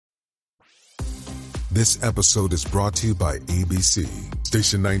This episode is brought to you by ABC.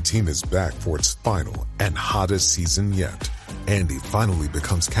 Station 19 is back for its final and hottest season yet. Andy finally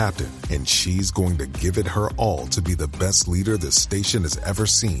becomes captain, and she's going to give it her all to be the best leader the station has ever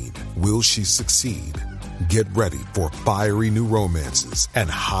seen. Will she succeed? Get ready for fiery new romances and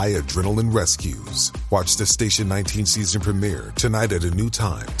high adrenaline rescues. Watch the Station 19 season premiere tonight at a new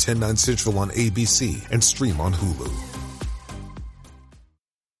time, 10/9 Central on ABC, and stream on Hulu.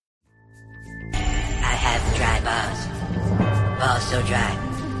 I have dry balls. Balls so dry,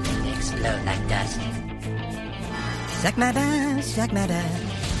 they explode like dust. Suck my balls, suck my balls.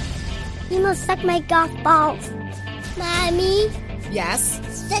 You must suck my golf balls. Mommy? Yes?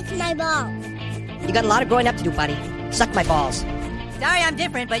 Suck my balls. You got a lot of growing up to do, buddy. Suck my balls. Sorry I'm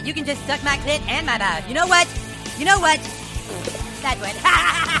different, but you can just suck my clit and my balls. You know what? That's what.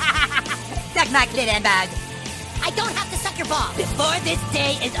 Suck my clit and balls. I don't have to suck your balls. Before this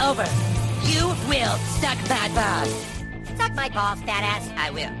day is over, you will suck my balls. Suck my balls, fat ass.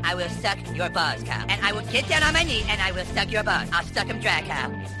 I will. I will suck your balls, Kyle. And I will get down on my knee and I will suck your balls. I'll suck them dry,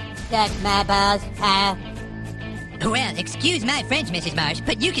 Kyle. Suck my balls, Kyle. Well, excuse my French, Mrs. Marsh,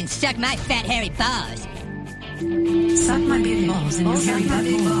 but you can suck my fat, hairy balls. Suck my big balls in your hairy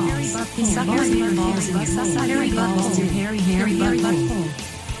butthole. Suck your big balls in your hairy butthole. Your hairy butthole.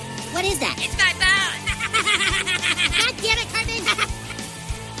 What is that? It's my balls. God damn it, Carmen!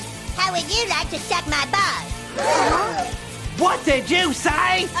 How would you like to suck my balls? What did you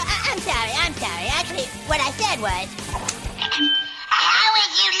say? I'm sorry. Actually, what I said was... How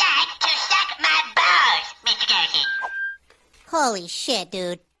would you like to suck my balls, Mr. Garrison? Holy shit,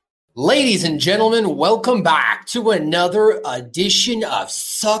 dude. Ladies and gentlemen, welcome back to another edition of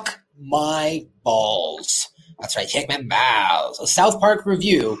Suck My Balls. That's right, Suck My Balls, a South Park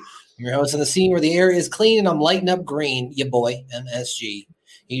review. I'm your host on the scene where the air is clean and I'm lighting up green, your boy, MSG.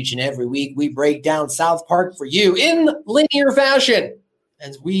 Each and every week, we break down South Park for you in linear fashion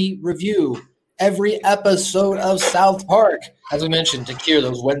as we review every episode of South Park, as we mentioned, to cure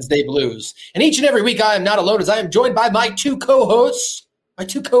those Wednesday blues. And each and every week, I am not alone, as I am joined by my two co-hosts, my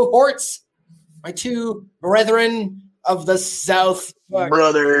two cohorts, my two brethren of the South Park.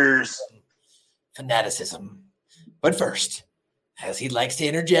 Brothers. Fanaticism. But first, as he likes to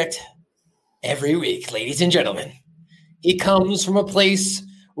interject every week, ladies and gentlemen, he comes from a place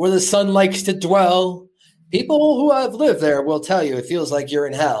where the sun likes to dwell. People who have lived there will tell you it feels like you're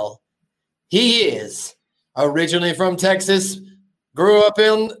in hell. He is originally from Texas, grew up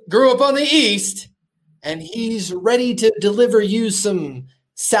on the East, and he's ready to deliver you some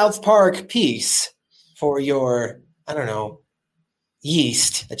South Park peace for your,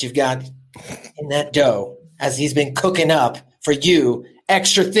 yeast that you've got in that dough as he's been cooking up for you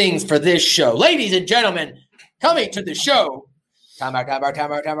extra things for this show. Ladies and gentlemen, coming to the show.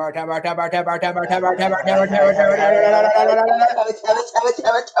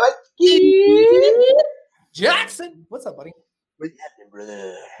 Jackson, what's up, buddy? What's happening,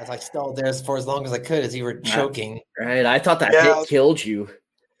 brother? As I stalled there for as long as I could as you were choking. Right, I thought that hit killed you.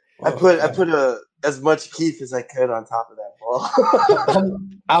 I put as much Keith as I could on top of that ball.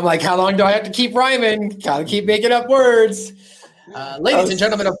 I'm like, how long do I have to keep rhyming? Gotta keep making up words. Ladies and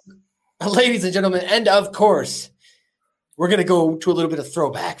gentlemen, and of course, we're gonna go to a little bit of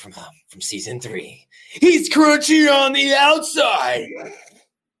throwback from season 3. He's crunchy on the outside,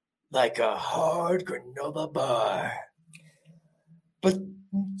 like a hard granola bar, but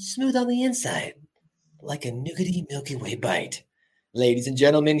smooth on the inside, like a nougaty Milky Way bite. Ladies and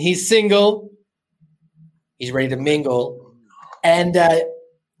gentlemen, he's single. He's ready to mingle, and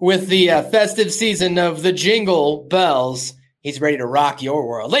with the festive season of the Jingle Bells, he's ready to rock your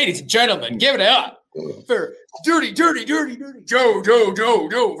world. Ladies and gentlemen, give it up for Dirty, Joe,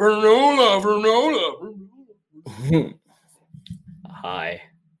 Vernola. Hi.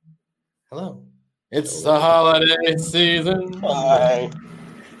 Hello. It's the holiday season. Hi.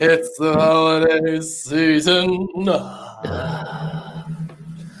 It's the holiday season.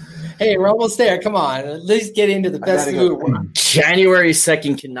 Hey, we're almost there. Come on. At least get into the best mood. January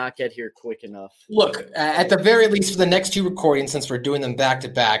 2nd cannot get here quick enough. Look, at the very least for the next 2 recordings, since we're doing them back to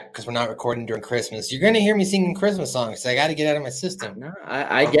back because we're not recording during Christmas, you're going to hear me singing Christmas songs. So I got to get out of my system. No,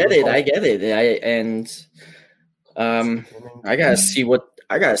 I get it.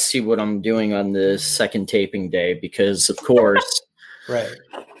 I gotta see what I'm doing on the second taping day because, of course, right.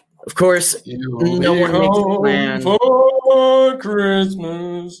 Of course, no one makes a plan for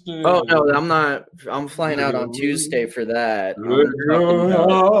Christmas Day. Oh no, I'm not. I'm flying out on Tuesday for that. Where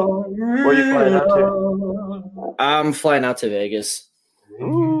are you flying out to? I'm flying out to Vegas.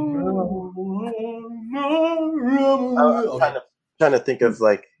 I'm trying to think of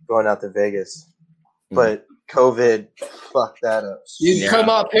like going out to Vegas. but COVID fucked that up. You come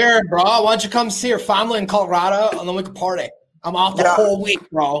up here, bro. Why don't you come see your family in Colorado, and then we can party. I'm off the whole week,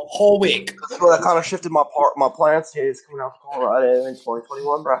 bro. Whole week. That's what I kind of shifted my plans. Is coming out to Colorado in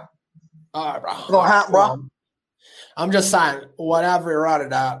 2021, bro. All right, bro. Gonna happen, bro. I'm just saying, whatever you're ready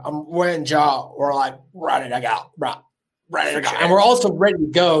to, we're in jaw. We're like ready to go, bro. Ready to go. And we're also ready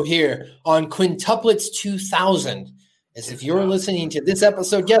to go here on Quintuplets 2000. As if you're listening to this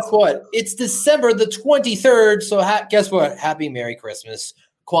episode, guess what? It's December the 23rd. So guess what? Happy Merry Christmas,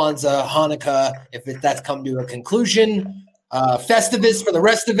 Kwanzaa, Hanukkah, if that's come to a conclusion. Festivus for the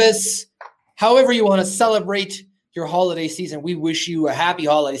rest of us. However you want to celebrate your holiday season, we wish you a happy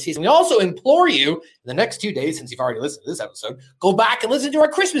holiday season. We also implore you in the next 2 days, since you've already listened to this episode, go back and listen to our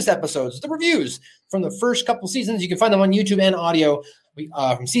Christmas episodes, the reviews from the first couple seasons. You can find them on YouTube and audio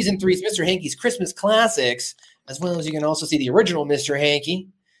from season 3's Mr. Hankey's Christmas Classics, as well as you can also see the original Mr. Hankey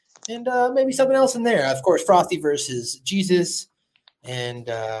and maybe something else in there. Of course, Frosty versus Jesus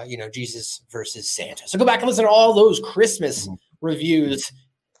and, Jesus versus Santa. So go back and listen to all those Christmas reviews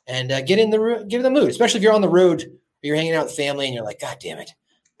and get in the mood, especially if you're on the road or you're hanging out with family and you're like, God damn it,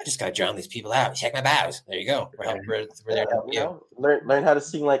 I just got to drown these people out. Check my bows. There you go. We're there to help you. Learn how to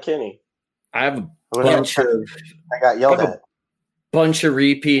sing like Kenny. I have a bunch of I got yelled at. Bunch of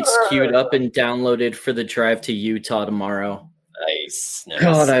repeats queued up and downloaded for the drive to Utah tomorrow. Nice.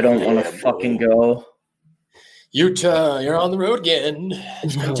 God, I don't want to fucking go. Utah, you're on the road again.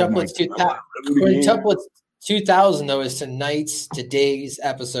 Quintuplets 2000, though, is today's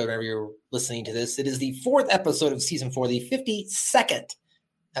episode. Whenever you're listening to this, it is the 4th episode of season 4, the 52nd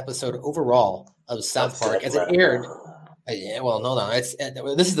episode overall of South Park, as it aired.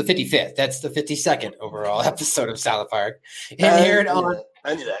 This is the 55th. That's the 52nd overall episode of South Park. It aired on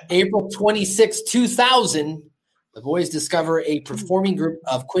April 26, 2000. The boys discover a performing group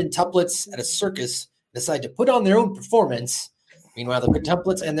of quintuplets at a circus, decide to put on their own performance. Meanwhile, the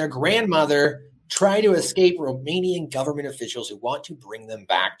quintuplets and their grandmother try to escape Romanian government officials who want to bring them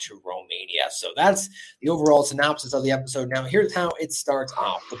back to Romania. So that's the overall synopsis of the episode. Now, here's how it starts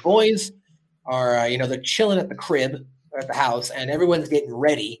off. The boys are, they're chilling at the crib, at the house, and everyone's getting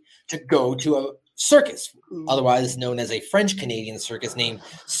ready to go to a circus, otherwise known as a French-Canadian circus named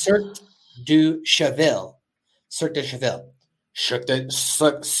Cirque du Cheval. Cirque du Cheval. Cirque du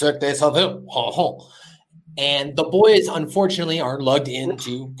Cheval. And the boys, unfortunately, are lugged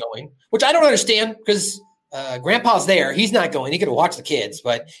into going, which I don't understand because Grandpa's there. He's not going. He could have watched the kids,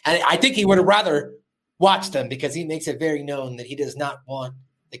 and I think he would have rather watched them because he makes it very known that he does not want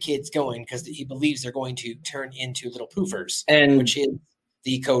the kids going because he believes they're going to turn into little poofers, which is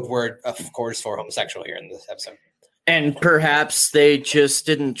the code word, of course, for homosexual here in this episode. And perhaps they just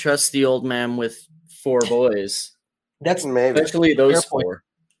didn't trust the old man with 4 boys. That's especially those 4.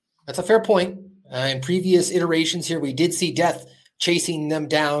 That's a fair point. In previous iterations here, we did see Death chasing them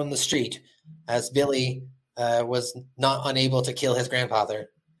down the street as Billy was not unable to kill his grandfather.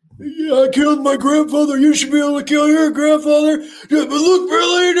 Yeah, I killed my grandfather. You should be able to kill your grandfather. Yeah, but look,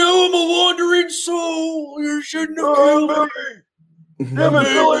 Billy, now I'm a wandering soul. You shouldn't have killed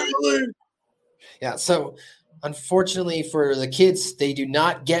me. Yeah, so unfortunately for the kids, they do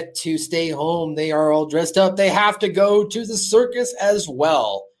not get to stay home. They are all dressed up. They have to go to the circus as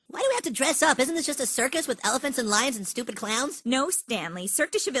well. Why do we have to dress up? Isn't this just a circus with elephants and lions and stupid clowns? No, Stanley.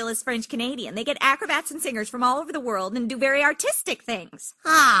 Cirque du Cheval is French-Canadian. They get acrobats and singers from all over the world and do very artistic things.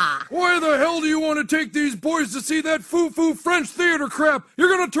 Ah. Why the hell do you want to take these boys to see that foo-foo French theater crap? You're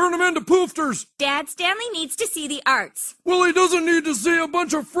going to turn them into poofders. Dad, Stanley needs to see the arts. Well, he doesn't need to see a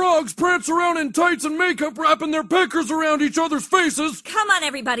bunch of frogs prance around in tights and makeup wrapping their peckers around each other's faces. Come on,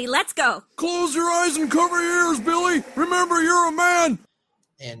 everybody. Let's go. Close your eyes and cover your ears, Billy. Remember, you're a man.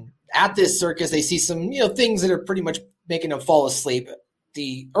 And at this circus, they see some, things that are pretty much making them fall asleep.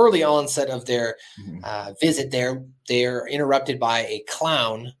 The early onset of their visit there, they're interrupted by a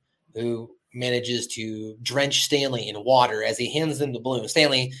clown who manages to drench Stanley in water as he hands them the balloon.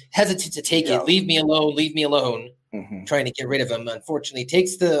 Stanley hesitates to take it. Leave me alone, trying to get rid of him. Unfortunately,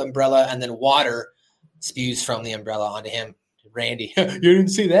 takes the umbrella and then water spews from the umbrella onto him. Randy, you didn't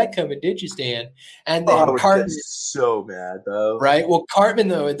see that coming, did you, Stan? And then Cartman, so bad though. Right? Well, Cartman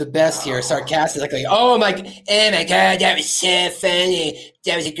though, the best here, sarcastic, like, oh my God, that was so funny.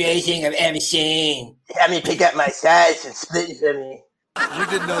 That was the greatest thing I've ever seen. Had me pick up my sides and split it for me. You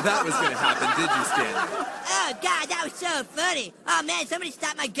didn't know that was going to happen, did you, Stan? Oh God, that was so funny. Oh man, somebody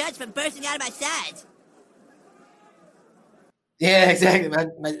stopped my guts from bursting out of my sides. Yeah, exactly.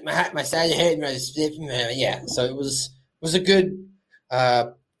 My side of the head was split from yeah. So it was a good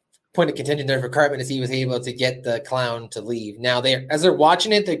point of contention there for Cartman is he was able to get the clown to leave. Now, as they're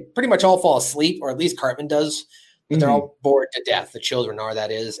watching it, they pretty much all fall asleep, or at least Cartman does, but they're all bored to death. The children are,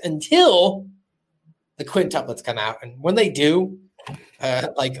 that is, until the quintuplets come out. And when they do,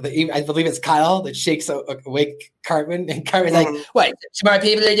 I believe it's Kyle that shakes awake Cartman, and Cartman's like, "What? Smart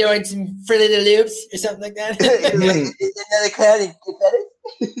people are doing some Fruit of the Loops or something like that." Another clown in fetish?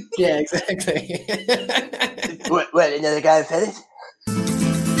 Yeah, exactly. What? Another guy in fetish?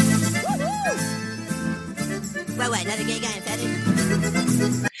 What? Another gay guy in fetish?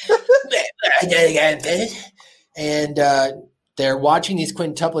 Another guy in fetish, and they're watching these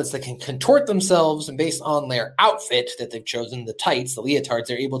quintuplets that can contort themselves, and based on their outfit that they've chosen, the tights, the leotards,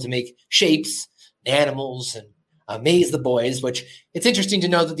 they're able to make shapes, animals, and amaze the boys, which it's interesting to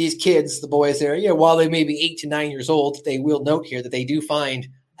know that these kids, the boys there, while they may be 8 to 9 years old, they will note here that they do find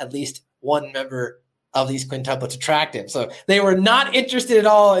at least one member of these quintuplets attractive. So they were not interested at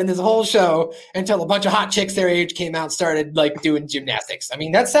all in this whole show until a bunch of hot chicks their age came out and started like doing gymnastics. I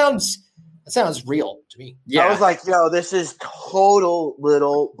mean, that sounds real to me. Yeah. I was like, yo, this is total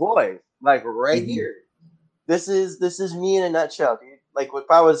little boy. Like right here. This is me in a nutshell, dude. Like if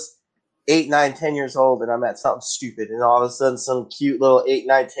I was 8, 9, 10 years old and I'm at something stupid and all of a sudden some cute little 8,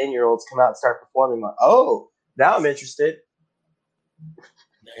 9, 10-year-olds come out and start performing, I'm like, oh, now I'm interested.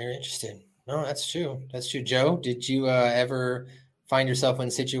 Now you're interested. No, that's true. That's true. Joe, did you ever find yourself in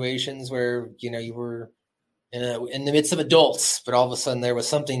situations where, you were in the midst of adults, but all of a sudden there was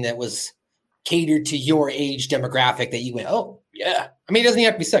something that was catered to your age demographic that you went, oh, yeah. I mean, it doesn't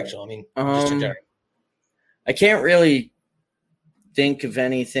have to be sexual. I mean, just in general. I can't really think of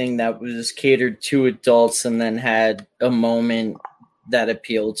anything that was catered to adults and then had a moment that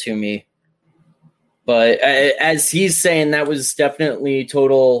appealed to me. But as he's saying, that was definitely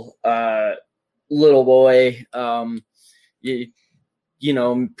total little boy,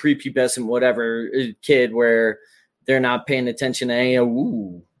 prepubescent, whatever kid where they're not paying attention to any.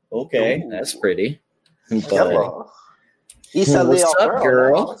 Ooh, okay, that's pretty. But, what's up,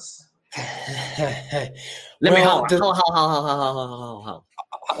 girl? Let me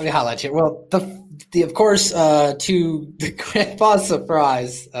holler at you. Well, the of course, to the grandpa's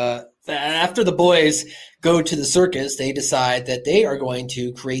surprise, after the boys go to the circus, they decide that they are going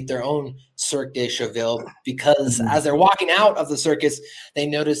to create their own Cirque du Cheville because as they're walking out of the circus, they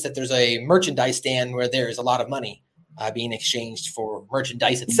notice that there's a merchandise stand where there's a lot of money being exchanged for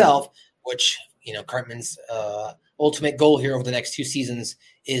merchandise itself, which, Cartman's ultimate goal here over the next 2 seasons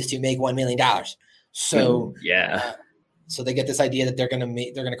is to make $1 million. So so they get this idea that they're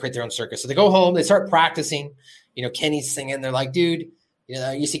gonna create their own circus. So they go home, they start practicing. Kenny's singing. They're like, dude,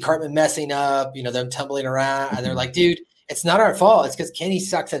 you see Cartman messing up. Them tumbling around, and they're like, dude, it's not our fault. It's because Kenny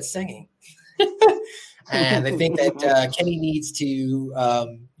sucks at singing. And they think that Kenny needs to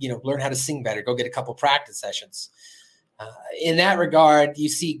learn how to sing better. Go get a couple practice sessions. In that regard, you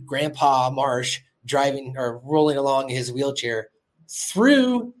see Grandpa Marsh driving or rolling along his wheelchair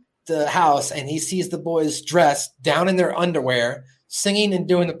through the house, and he sees the boys dressed down in their underwear, singing and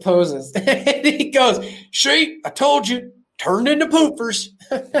doing the poses. And he goes, "See, I told you, turned into poofers."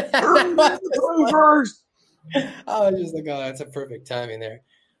 I was just like, oh, that's a perfect timing there.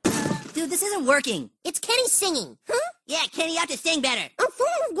 Dude, this isn't working. It's Kenny singing. Huh? Yeah, Kenny, you have to sing better.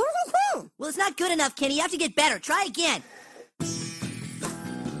 Well, it's not good enough, Kenny. You have to get better. Try again.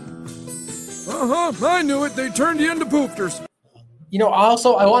 I knew it. They turned you into poofders.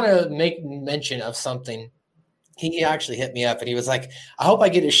 Also, I want to make mention of something. He actually hit me up and he was like, I hope I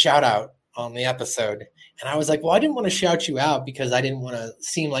get a shout out on the episode. And I was like, well, I didn't want to shout you out because I didn't want to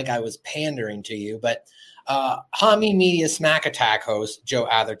seem like I was pandering to you. But Hami Media Smack Attack host Joe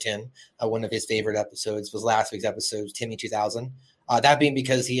Atherton, one of his favorite episodes was last week's episode, Timmy 2000. That being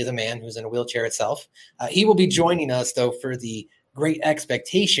because he is a man who's in a wheelchair itself. He will be joining us, though, for the Great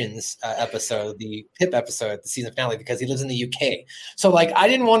Expectations episode, the PIP episode, the season finale, because he lives in the UK. So, I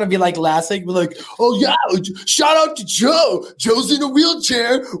didn't want to be like last week, but oh, yeah, shout out to Joe. Joe's in a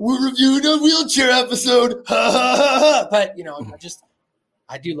wheelchair. We're reviewing a wheelchair episode. But,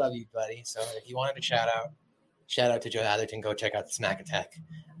 I do love you, buddy. So if you wanted to shout out to Joe Atherton, go check out the Smack Attack.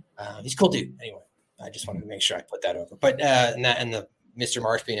 He's a cool dude. Anyway, I just wanted to make sure I put that over. But and the Mr.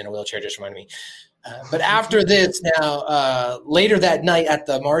 Marsh being in a wheelchair just reminded me. But after this, now later that night at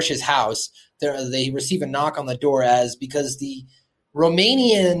the Marsh's house, they receive a knock on the door because the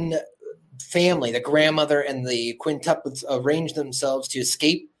Romanian family, the grandmother and the quintuplets, arranged themselves to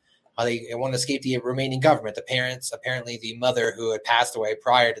escape. They want to escape the Romanian government. The parents, apparently the mother who had passed away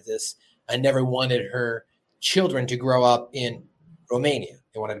prior to this, never wanted her children to grow up in Romania.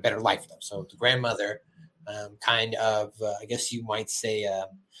 They wanted a better life, though. So the grandmother I guess you might say,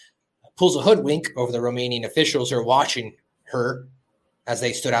 pulls a hoodwink over the Romanian officials who are watching her as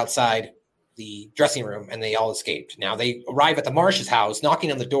they stood outside the dressing room, and they all escaped. Now they arrive at the Marsh's house,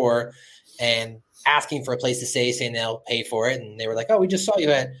 knocking on the door and asking for a place to stay, saying they'll pay for it. And they were like, "Oh, we just saw you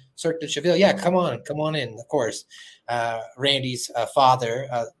at Cirque du Cheville. Yeah, come on in." Of course, Randy's father,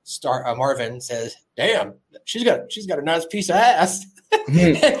 Marvin, says, "Damn, she's got a nice piece of ass."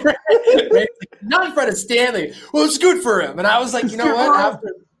 Randy's like, not in front of Stanley. Well, it's good for him. And I was like, you know what?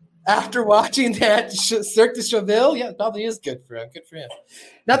 After watching that Cirque du Cheville, yeah, it probably is good for him. Good for him.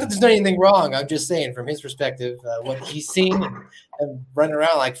 Not that there's anything wrong. I'm just saying from his perspective, what he's seen and running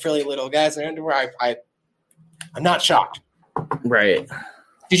around like frilly little guys in underwear, I'm not shocked. Right.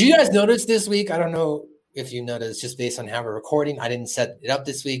 Did you guys notice this week? I don't know if you noticed, just based on how we're recording. I didn't set it up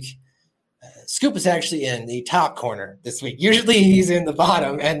this week. Scoop is actually in the top corner this week. Usually he's in the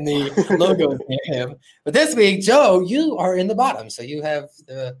bottom and the logo is near him. But this week, Joe, you are in the bottom. So you have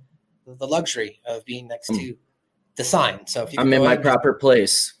the luxury of being next to the sign. So if you I'm in my proper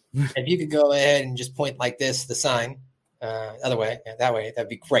place. If you could go ahead and just point like this, the sign, other way, that way, that'd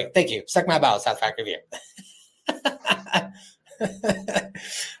be great. Thank you. Suck my balls, South Factory Review.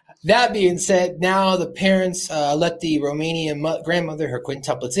 That being said, now the parents let the Romanian grandmother, her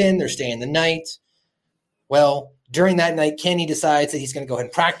quintuplets, in. They're staying the night. Well, during that night, Kenny decides that he's going to go ahead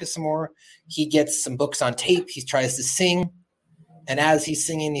and practice some more. He gets some books on tape. He tries to sing. And as he's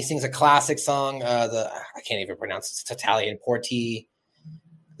singing, he sings a classic song. I can't even pronounce it. It's Italian. Porti,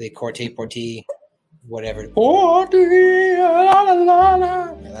 whatever. Porti, la, la, la,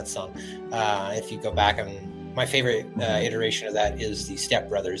 la. Yeah, that song. If you go back and my favorite iteration of that is the Step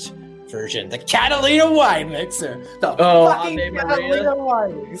Brothers version, the Catalina wine mixer. The fucking Catalina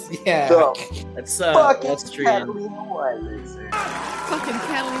wine mixer. Yeah. That's Catalina wine mixer. Fucking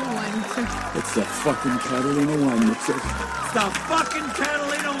Catalina wine mixer. It's the fucking Catalina wine mixer. It's the fucking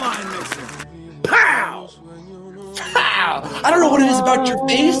Catalina wine mixer. Pow! Pow! I don't know what it is about your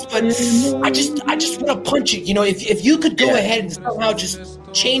face, but I just want to punch it. You know, if you could go ahead and somehow just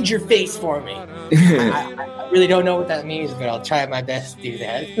change your face for me. I really don't know what that means, but I'll try my best to do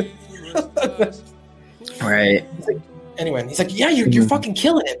that. Right. Anyway, he's like, yeah, you're fucking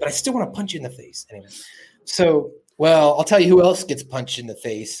killing it, but I still want to punch you in the face. Anyway, so, well, I'll tell you who else gets punched in the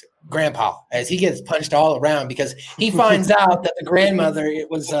face. Grandpa, as he gets punched all around because he finds out that the grandmother, it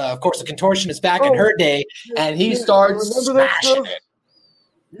was, of course, a contortionist back in her day, and he starts smashing it.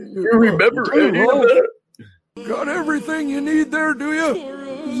 You remember any of that? Got everything you need there, do you?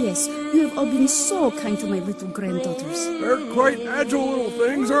 Yes, you have all been so kind to my little granddaughters. They're quite agile little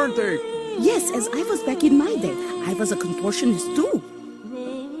things, aren't they? Yes, as I was back in my day. I was a contortionist too.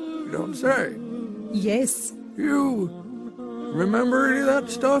 You don't say. Yes. You remember any of that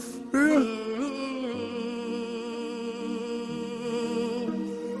stuff, do you?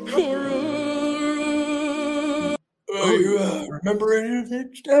 You remember any of that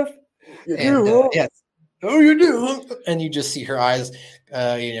stuff? Yes. Oh, you do. And you just see her eyes,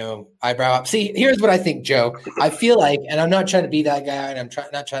 eyebrow up. See, here's what I think, Joe. I feel like, and I'm not trying to be that guy, and I'm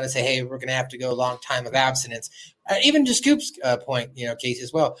not trying to say, hey, we're going to have to go a long time of abstinence. Even to Scoop's point, Casey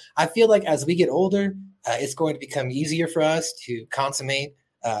as well. I feel like as we get older, it's going to become easier for us to consummate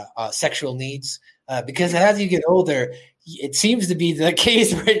sexual needs because as you get older, it seems to be the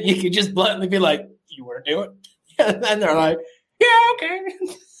case where you can just bluntly be like, you want to do it? And they're like, yeah,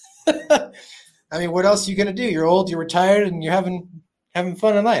 okay. I mean, what else are you going to do? You're old, you're retired, and you're having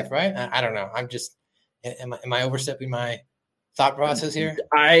fun in life, right? I don't know. I'm just, am I overstepping my thought process here?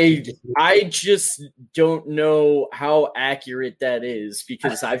 I just don't know how accurate that is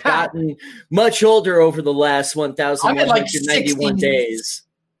because I've gotten much older over the last 1,191 days.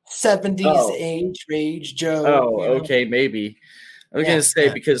 70s age range, Joe. Oh, okay, maybe. I was going to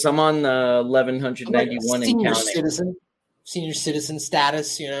say because I'm on 1,191 and counting. Senior citizen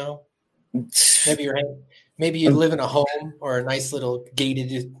status, Maybe you live in a home or a nice little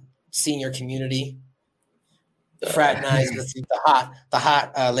gated senior community. Fraternize with the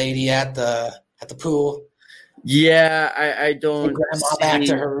hot lady at the pool. Yeah, I don't. Take grandma back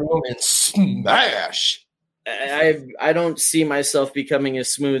to her room and smash. I don't see myself becoming a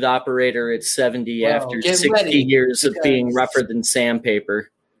smooth operator at 70 after 60 years of being rougher than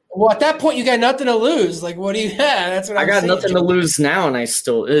sandpaper. Well, at that point, you got nothing to lose. Like, what do you have? That's what I got nothing to lose now, and I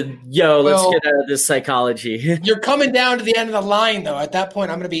still let's get out of this psychology. You're coming down to the end of the line, though. At that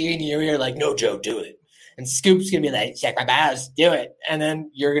point, I'm going to be in your ear like, no, Joe, do it. And Scoop's going to be like, check my balls, do it. And then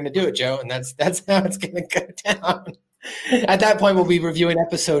you're going to do it, Joe, and that's how it's going to go down. At that point, we'll be reviewing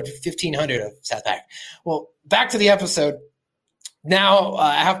episode 1500 of South Park. Well, back to the episode.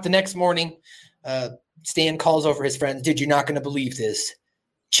 Now, the next morning, Stan calls over his friends. Dude, you're not going to believe this.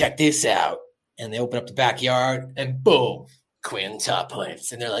 check this out. And they open up the backyard and boom,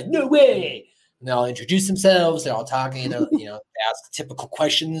 quintuplets. And they're like, no way. And they all introduce themselves. They're all talking. They're, they ask typical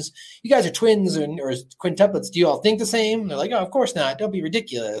questions. You guys are twins or quintuplets. Do you all think the same? And they're like, oh, of course not. Don't be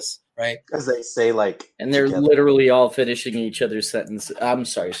ridiculous. Right. As they say, like, and they're together. literally all finishing each other's sentence. I'm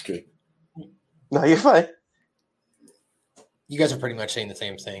sorry, Scoot. No, you're fine. You guys are pretty much saying the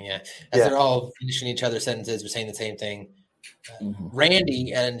same thing. Yeah. They're all finishing each other's sentences. We're saying the same thing.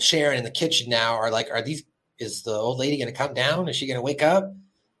 Randy and Sharon in the kitchen now are like, is the old lady going to come down? Is she going to wake up?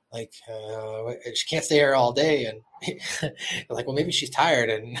 Like, she can't stay here all day. And they're like, well, maybe she's tired.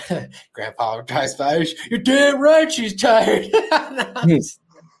 And Grandpa drives by. You're damn right she's tired.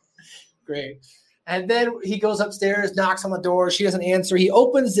 Great. And then he goes upstairs, knocks on the door. She doesn't answer. He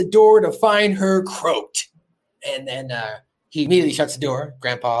opens the door to find her croaked. And then he immediately shuts the door.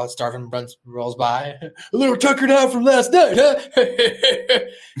 Grandpa, starving, rolls by. A little tuckered out from last night, huh?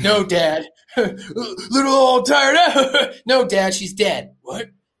 No, Dad. A little all tired out. No, Dad, she's dead. What?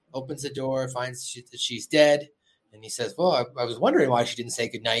 Opens the door, finds that she's dead. And he says, well, I was wondering why she didn't say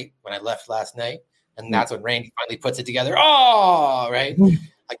goodnight when I left last night. And that's when Randy finally puts it together. Oh, right?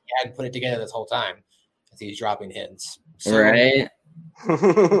 Like he hadn't put it together this whole time as he was dropping hints. So, right.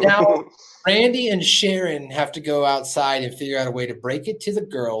 Now, Randy and Sharon have to go outside and figure out a way to break it to the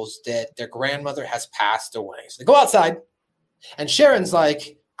girls that their grandmother has passed away. So they go outside, and Sharon's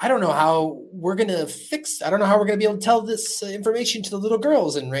like, I don't know how we're going to be able to tell this information to the little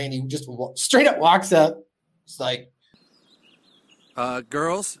girls. And Randy just straight up walks up. It's like,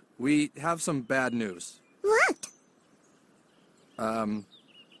 girls, we have some bad news. What?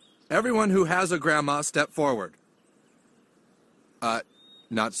 Everyone who has a grandma, step forward.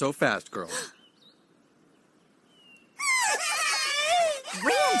 Not so fast, girls.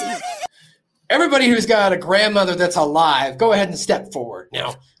 Randy! Everybody who's got a grandmother that's alive, go ahead and step forward.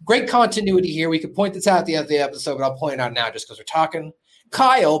 Now, great continuity here. We could point this out at the end of the episode, but I'll point it out now just because we're talking.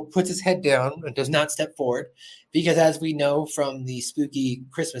 Kyle puts his head down and does not step forward because, as we know from the spooky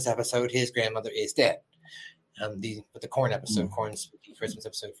Christmas episode, his grandmother is dead. The corn episode, corn spooky Christmas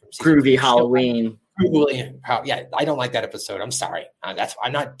episode from Groovy Halloween. Yeah, I don't like that episode. I'm sorry. I'm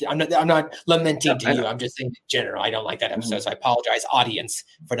not lamenting to you. I'm just saying in general, I don't like that episode. So I apologize, audience,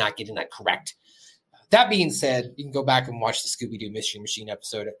 for not getting that correct. That being said, you can go back and watch the Scooby-Doo Mystery Machine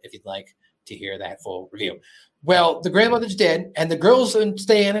episode if you'd like to hear that full review. Well, the grandmother's dead, and the girls and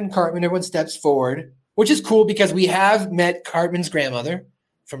Stan and Cartman, everyone steps forward, which is cool because we have met Cartman's grandmother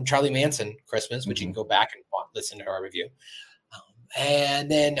from Charlie Manson Christmas, which you can go back and listen to our review.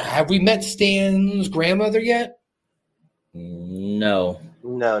 And then, have we met Stan's grandmother yet? No,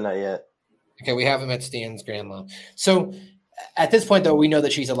 not yet. Okay, we haven't met Stan's grandma. So at this point, though, we know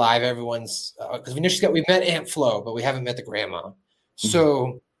that she's alive. Everyone's because we know we've met Aunt Flo, but we haven't met the grandma.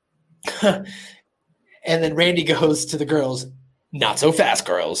 So, and then Randy goes to the girls, not so fast,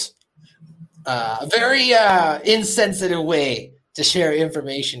 girls. A very insensitive way to share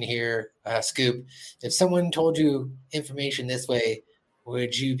information here, Scoop. If someone told you information this way,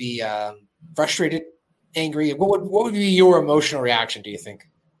 would you be frustrated, angry? What would be your emotional reaction, do you think?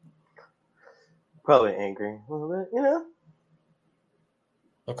 Probably angry a little bit,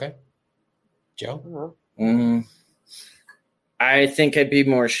 Okay. Joe? I think I'd be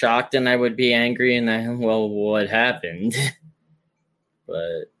more shocked than I would be angry, and well, what happened?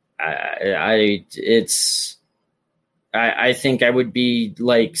 But I think I would be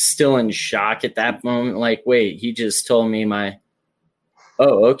like still in shock at that moment. Like, wait, he just told me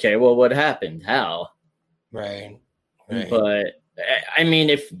oh, okay. Well, what happened? How? Right. But I mean,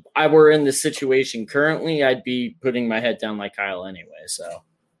 if I were in the situation currently, I'd be putting my head down like Kyle anyway. So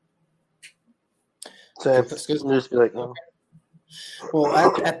just be like, no. Well,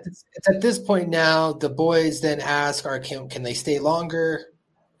 at this point now, the boys then ask, can they stay longer?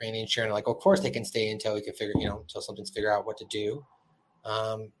 Randy and Sharon are like, of course they can stay until we can until something's figure out what to do.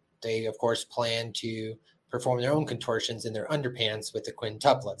 They, of course, plan to perform their own contortions in their underpants with the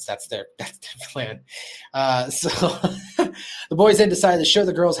quintuplets. That's their plan. So the boys then decide to show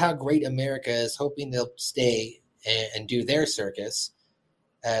the girls how great America is, hoping they'll stay and do their circus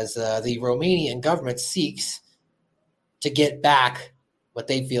as the Romanian government seeks to get back what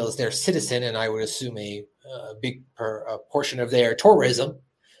they feel is their citizen, and I would assume a big portion of their tourism.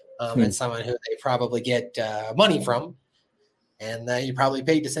 And someone who they probably get money from. And you probably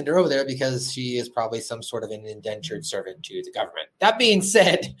paid to send her over there because she is probably some sort of an indentured servant to the government. That being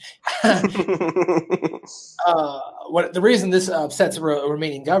said, the reason this upsets the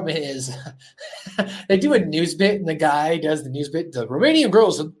Romanian government is they do a news bit, and the guy does the news bit. The Romanian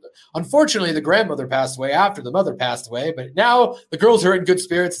girls Unfortunately, the grandmother passed away after the mother passed away, but now the girls are in good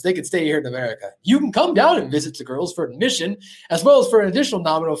spirits. They can stay here in America. You can come down and visit the girls for admission, as well as for an additional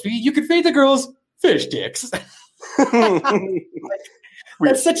nominal fee. You can feed the girls fish sticks.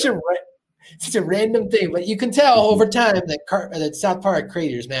 That's such a random thing, but you can tell over time that South Park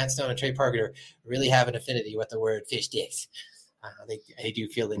creators, Matt Stone and Trey Parker, really have an affinity with the word fish sticks. They do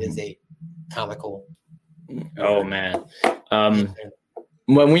feel it is a comical. Oh man,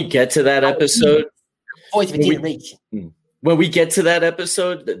 when we get to that episode, voice of a generation. When we get to that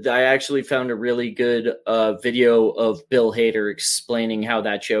episode, I actually found a really good video of Bill Hader explaining how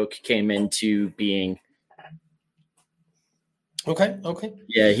that joke came into being. Okay.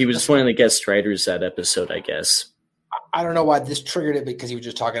 Yeah, he was one of the guest writers that episode, I guess. I don't know why this triggered it, because he was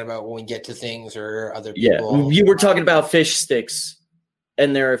just talking about when we get to things or other people. Yeah, you were talking about fish sticks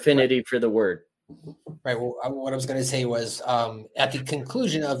and their affinity for the word. Right. Well, what I was going to say was at the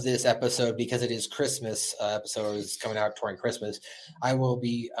conclusion of this episode, because it is Christmas episode is coming out during Christmas, I will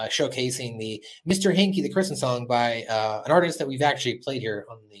be showcasing the Mr. Hanky, the Christmas song by an artist that we've actually played here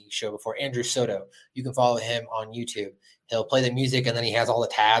on the show before, Andrew Soto. You can follow him on YouTube. He'll play the music, and then he has all the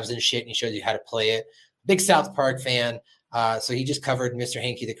tabs and shit, and he shows you how to play it. Big South Park fan. So he just covered Mr.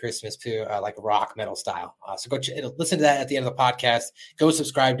 Hanky, the Christmas to like rock metal style. So go listen to that at the end of the podcast. Go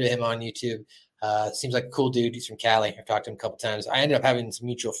subscribe to him on YouTube. Seems like a cool dude. He's from Cali. I've talked to him a couple times. I ended up having some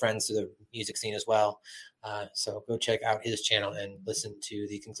mutual friends to the music scene as well. So go check out his channel and listen to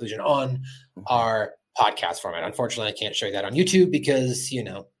the conclusion on our podcast format. Unfortunately, I can't show you that on YouTube because,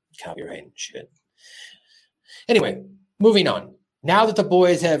 copyright and shit. Anyway, moving on. Now that the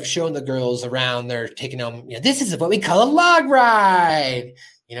boys have shown the girls around, they're taking them, this is what we call a log ride.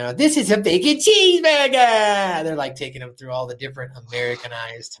 This is a bacon cheeseburger. They're like taking them through all the different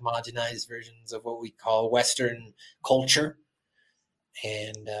Americanized, homogenized versions of what we call Western culture.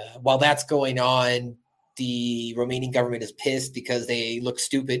 And while that's going on, the Romanian government is pissed because they look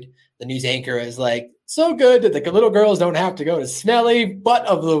stupid. The news anchor is like, so good that the little girls don't have to go to smelly butt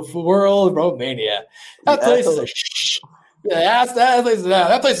of the world, Romania. That place is a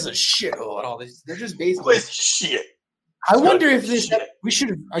that place is a shithole and all this. They're just basically shit. I wonder if this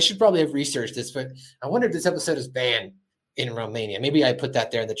I should probably have researched this, but I wonder if this episode is banned in Romania. Maybe I put that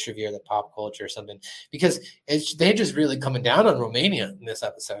there in the trivia or the pop culture or something, because they're just really coming down on Romania in this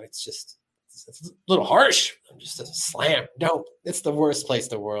episode. It's a little harsh. Just a slam. No, it's the worst place in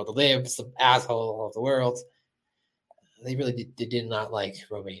the world to live. It's the asshole of the world. They really did not like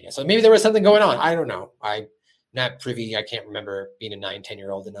Romania. So maybe there was something going on. I don't know. I'm not privy. I can't remember being a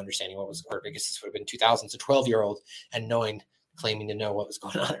 9-10-year-old and understanding what was, or I guess this would have been 2000, so 12-year-old, and claiming to know what was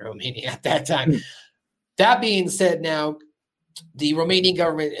going on in Romania at that time. That being said, now the Romanian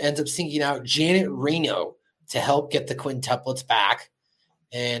government ends up sinking out Janet Reno to help get the quintuplets back.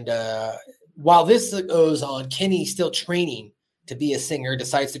 And while this goes on, Kenny's still training to be a singer,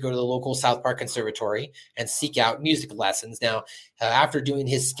 decides to go to the local South Park Conservatory and seek out music lessons. Now, after doing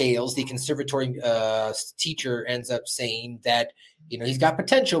his scales, the conservatory teacher ends up saying that, he's got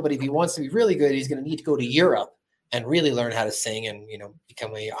potential, but if he wants to be really good, he's going to need to go to Europe and really learn how to sing and,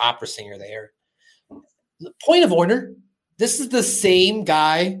 become an opera singer there. Point of order, this is the same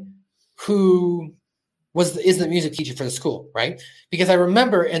guy who is the music teacher for the school, right? Because I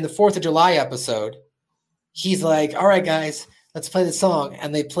remember in the 4th of July episode, he's like, all right, guys, let's play the song.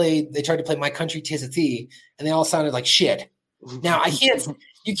 And they tried to play My Country 'Tis of Thee, and they all sounded like shit. Now,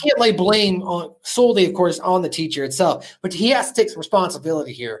 you can't lay blame solely, of course, on the teacher itself, but he has to take some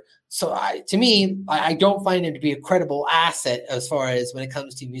responsibility here. So to me, I don't find him to be a credible asset as far as when it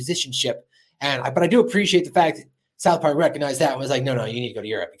comes to musicianship. But I do appreciate the fact that South Park recognized that and was like, no, you need to go to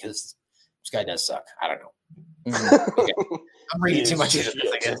Europe because this guy does suck. I don't know. Okay. I'm reading too much into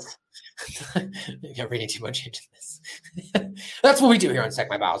this, I guess. I'm reading too much into this. That's what we do here on Sack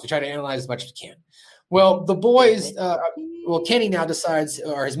My Bowels. We try to analyze as much as we can. Well, the boys, Kenny now decides,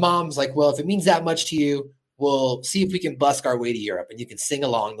 or his mom's like, well, if it means that much to you, we'll see if we can busk our way to Europe and you can sing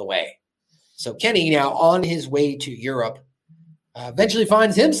along the way. So Kenny now on his way to Europe eventually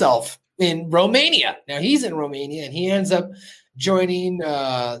finds himself in Romania. Now he's in Romania and he ends up joining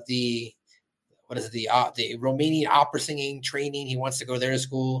the Romanian opera singing training. He wants to go there to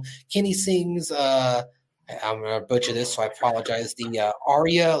school. Kenny sings, I'm going to butcher this, so I apologize, the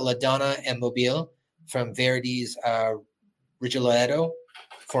Aria La Donna e Mobile from Verdi's Rigoletto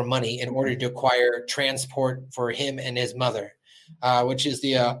for money in order to acquire transport for him and his mother, which is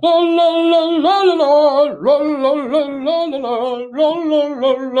the la la la la la la la la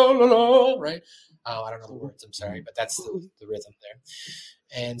la la la, right? I don't know the words, I'm sorry, but that's the rhythm there.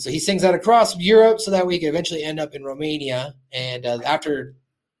 And so he sings that across Europe so that we can eventually end up in Romania. And after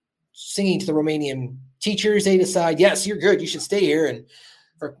singing to the Romanian teachers. They decide, yes, you're good. You should stay here and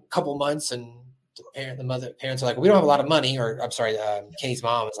for a couple months. And the parents are like, we don't have a lot of money. Or I'm sorry, Kenny's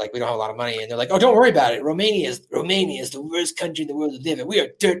mom is like, we don't have a lot of money. And they're like, oh, don't worry about it. Romania is the worst country in the world to live in. We are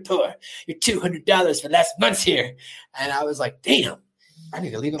dirt poor. You're $200 for last month's here. And I was like, damn, I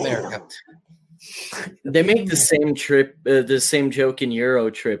need to leave America. They make the same joke in Euro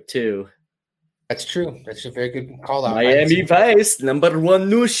Trip too. That's true. That's a very good call out. Miami Vice, #1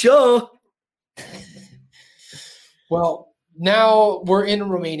 new show. Well, now we're in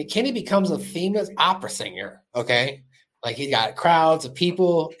Romania. Kenny becomes a famous opera singer. Okay. Like he's got crowds of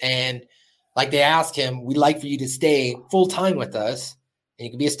people. And like they ask him, we'd like for you to stay full time with us. And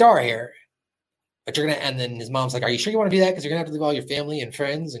you can be a star here. But you're going to, and then his mom's like, are you sure you want to do that? Because you're going to have to leave all your family and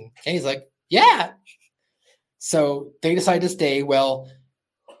friends. And Kenny's like, yeah. So they decide to stay. Well,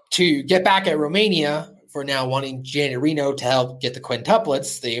 to get back at Romania for now wanting Janet Reno to help get the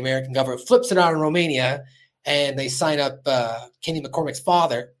quintuplets, the American government flips it on Romania. And they sign up Kenny McCormick's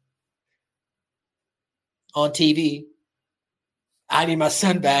father on TV. I need my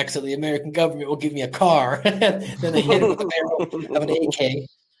son back so the American government will give me a car. Then they hit him with the barrel of an AK.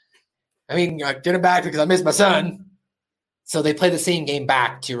 I mean, get him back because I miss my son. So they play the same game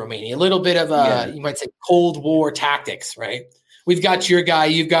back to Romania. A little bit of, you might say, Cold War tactics, right? We've got your guy,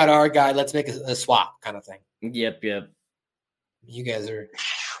 you've got our guy. Let's make a swap kind of thing. Yep. You guys are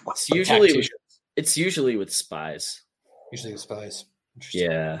It's usually with spies. Usually with spies.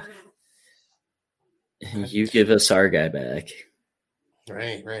 Yeah. You give us our guy back.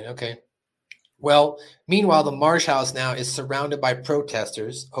 Right. Okay. Well, meanwhile, the Marsh House now is surrounded by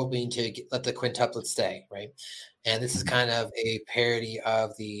protesters hoping to let the quintuplets stay, right? And this is kind of a parody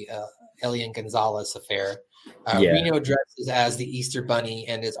of the Elian Gonzalez affair. Reno dresses as the Easter Bunny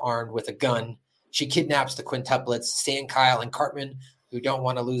and is armed with a gun. She kidnaps the quintuplets. Stan, Kyle, and Cartman, who don't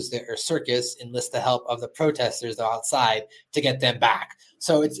want to lose their circus, enlist the help of the protesters outside to get them back.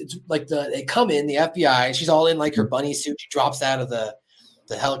 So it's like they come in, the FBI, she's all in like her bunny suit. She drops out of the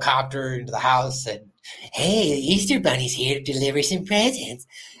helicopter into the house and, hey, the Easter Bunny's here to deliver some presents.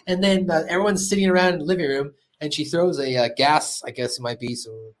 And then everyone's sitting around in the living room and she throws a gas, I guess it might be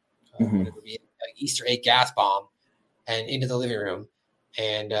some an Easter egg gas bomb and into the living room.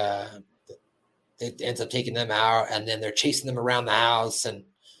 And it ends up taking them out, and then they're chasing them around the house, and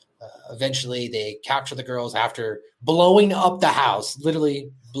eventually they capture the girls after blowing up the house,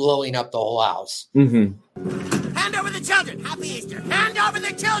 literally blowing up the whole house. Mm-hmm. Hand over the children! Happy Easter! Hand over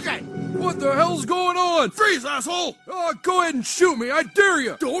the children! What the hell's going on? Freeze, asshole! Go ahead and shoot me, I dare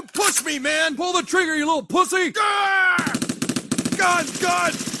you! Don't push me, man! Pull the trigger, you little pussy! Gun!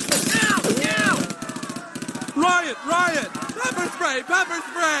 Now! Riot! Pepper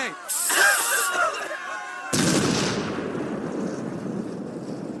spray!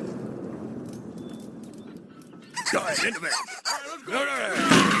 Go ahead, into there.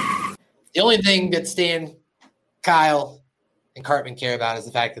 The only thing that Stan, Kyle, and Cartman care about is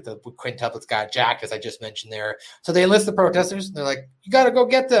the fact that the quintuplets got jacked, as I just mentioned there. So they enlist the protesters. And they're like, you got to go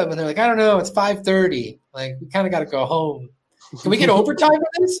get them. And they're like, I don't know. It's 5:30. Like, we kind of got to go home. Can we get overtime with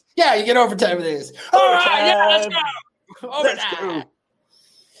this? Yeah, you get overtime with this. All right, yeah, let's go. Overtime.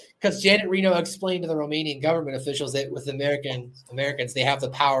 Because Janet Reno explained to the Romanian government officials that with Americans, they have the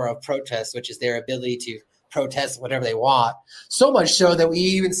power of protest, which is their ability to protest whatever they want. So much so that we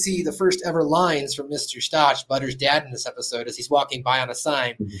even see the first ever lines from Mr. Stotch, Butter's dad, in this episode as he's walking by on a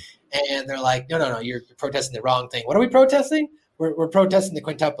sign. And they're like, no, you're protesting the wrong thing. What are we protesting? We're protesting the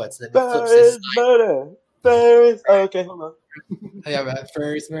quintuplets. And then he flips his sign. Okay, hold on. Yeah,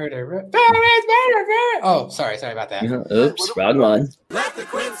 first murder. First murder. Oh, sorry about that. Oops, wrong one. Let the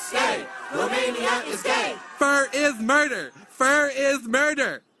quints stay. Romania is gay. Fur is murder. Fur is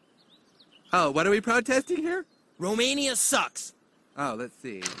murder. Oh, what are we protesting here? Romania sucks. Oh, let's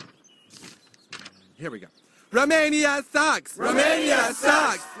see. Here we go. Romania sucks. Romania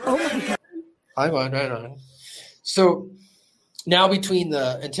sucks. Oh my God. Right on. So now between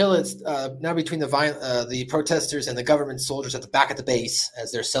the protesters and the government soldiers at the back of the base,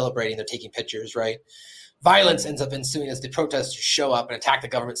 as they're celebrating, they're taking pictures, right? Violence ends up ensuing as the protesters show up and attack the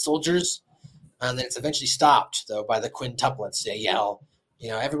government soldiers. And then it's eventually stopped, though, by the quintuplets. They yell,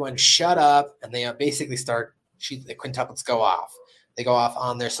 everyone shut up. And they basically the quintuplets go off. They go off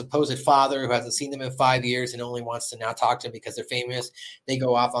on their supposed father, who hasn't seen them in 5 years and only wants to now talk to them because they're famous. They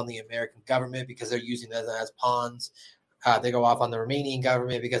go off on the American government because they're using them as pawns. They go off on the Romanian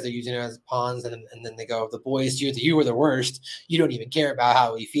government because they're using it as pawns, and then they go, the boys, you were the worst. You don't even care about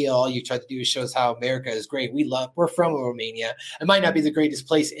how we feel. All you try to do is show us how America is great. We're from Romania. It might not be the greatest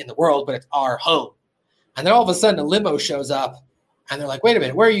place in the world, but it's our home. And then all of a sudden a limo shows up, And they're like, wait a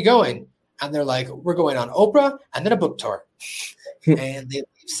minute, where are you going? And they're like, we're going on Oprah and then a book tour. And they leave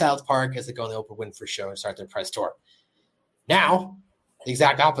South Park as they go on the Oprah Winfrey show and start their press tour. Now, the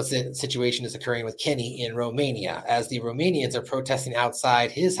exact opposite situation is occurring with Kenny in Romania, as the Romanians are protesting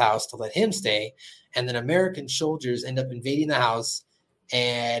outside his house to let him stay. And then American soldiers end up invading the house.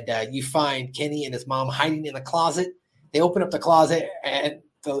 And you find Kenny and his mom hiding in the closet. They open up the closet and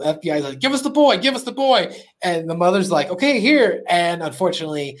the FBI is like, give us the boy, give us the boy. And the mother's like, okay, here. And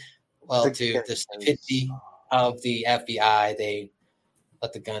unfortunately, well, to the stupidity of the FBI, they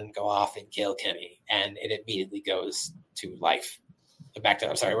let the gun go off and kill Kenny. And it immediately goes to life. Where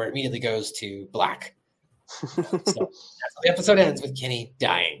it immediately goes to black. So that's how the episode ends with Kenny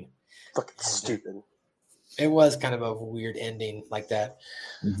dying. Fucking stupid. It was kind of a weird ending like that.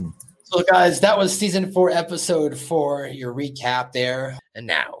 Mm-hmm. So, guys, that was season 4, episode 4. Your recap there. And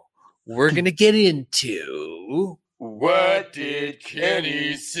now we're going to get into What Did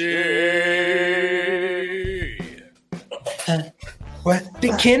Kenny Say? What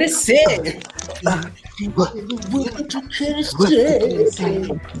did Kenny say? What did Kenny say?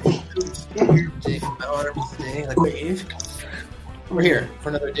 We're here for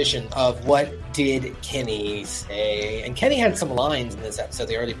another edition of What Did Kenny Say? And Kenny had some lines in this episode,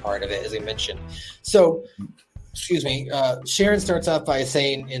 the early part of it, as I mentioned. So, Sharon starts off by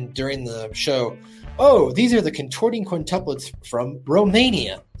saying during the show, oh, these are the contorting quintuplets from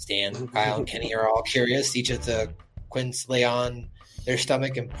Romania. Stan, Kyle, and Kenny are all curious. Each of the quints lay on their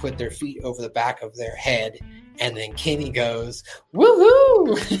stomach and put their feet over the back of their head. And then Kenny goes,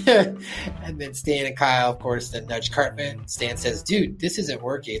 woohoo! And then Stan and Kyle, of course, then nudge Cartman. Stan says, dude, this isn't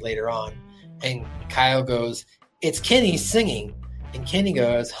working later on. And Kyle goes, it's Kenny singing. And Kenny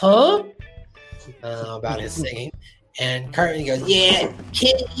goes, huh? About his singing. And Cartman goes, yeah,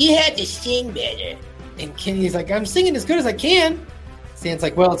 Kenny, you had to sing better. And Kenny's like, I'm singing as good as I can. Stan's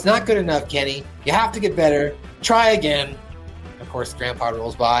like, well, it's not good enough, Kenny. You have to get better. Try again. Of course, Grandpa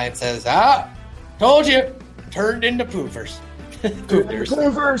rolls by and says, told you. Turned into poofers.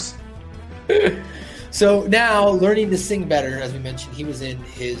 Poofers. So now, learning to sing better, as we mentioned, he was in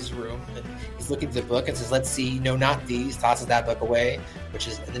his room and he's looking at the book and says, let's see, no, not these, tosses that book away, and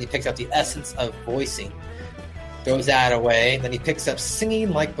then he picks up The Essence of Voicing, throws that away, and then he picks up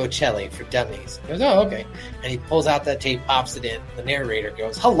Singing Like Bocelli for Dummies. He goes, oh, okay. And he pulls out that tape, pops it in. The narrator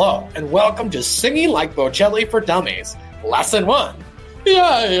goes, hello, and welcome to Singing Like Bocelli for Dummies, Lesson 1.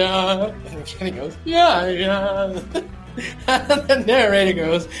 Yeah. And Kenny goes, yeah. And the narrator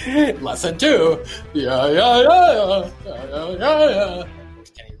goes, lesson 2. Yeah.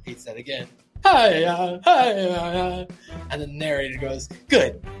 Kenny repeats that again. Yeah. And the narrator goes,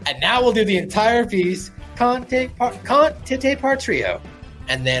 good. And now we'll do the entire piece, Conte par trio.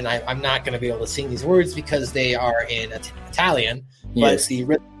 And then I'm not going to be able to sing these words because they are in Italian. Yes. But the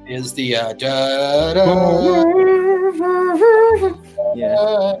rhythm is the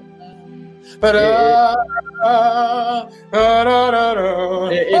yeah. It's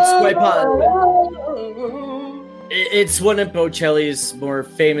quite popular. It's one of Bocelli's more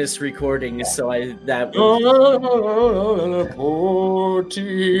famous recordings, so I don't know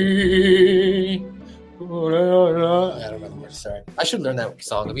the words, sorry. I should learn that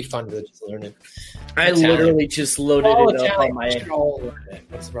song. It'd be fun to just learn it. I literally just loaded it up on my...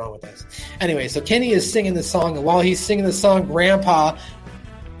 What's wrong with this? Anyway, so Kenny is singing the song, and while he's singing the song, Grandpa,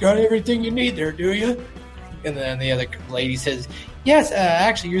 got everything you need there, do you? And then the other lady says, yes,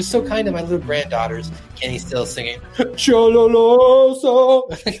 actually, you're so kind to my little granddaughters. Kenny's still singing, Chaloloso.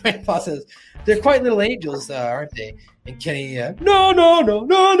 Grandpa says, they're quite little angels, aren't they? And Kenny,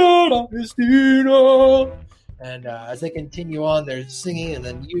 no, Christina. And as they continue on, they're singing, and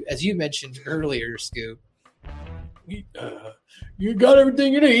then as you mentioned earlier, Scoop, you got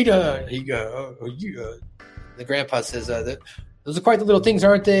everything you need. The grandpa says, those are quite the little things,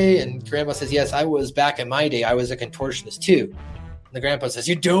 aren't they? And grandpa says, yes, I was back in my day. I was a contortionist too. And the grandpa says,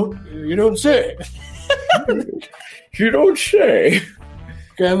 you don't say. You don't say.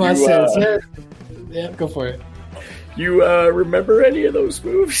 Grandma says, yeah, go for it. You remember any of those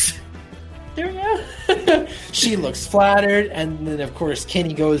moves? Yeah. She looks flattered, and then of course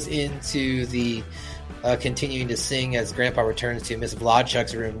Kenny goes into the continuing to sing as Grandpa returns to Miss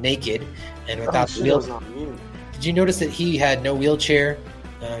Vlodchuk's room naked and without the wheelchair. Did you notice that he had no wheelchair?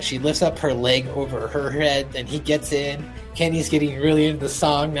 She lifts up her leg over her head, and he gets in. Kenny's getting really into the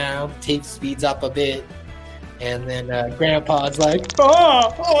song now. The tape speeds up a bit, and then Grandpa's like,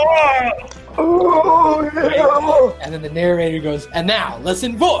 oh, and then the narrator goes, and now,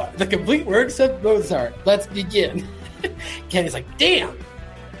 lesson 4, the complete works of Mozart. Let's begin. Kenny's like, damn.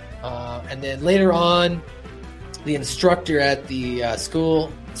 And then later on, The instructor at the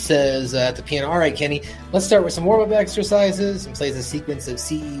school says at the piano, all right, Kenny, let's start with some warm-up exercises, and plays a sequence of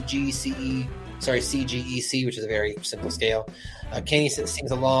CGEC, which is a very simple scale. Kenny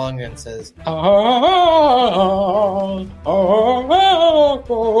sings along and says, Mrs.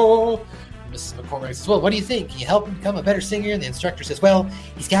 McCormick says, well, what do you think? Can you help him become a better singer? And the instructor says, well,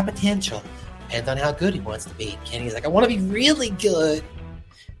 he's got potential. Depends on how good he wants to be. Kenny's like, I want to be really good.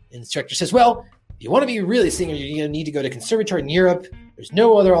 The instructor says, well, if you want to be really a singer, you're going to need to go to conservatory in Europe. There's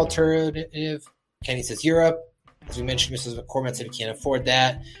no other alternative. Kenny says Europe. As we mentioned, Mrs. McCormick said we can't afford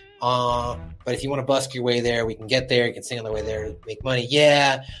that. But if you want to busk your way there, we can get there. You can sing on the way there, make money.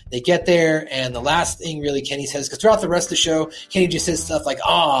 Yeah, they get there. And the last thing really Kenny says, because throughout the rest of the show, Kenny just says stuff like,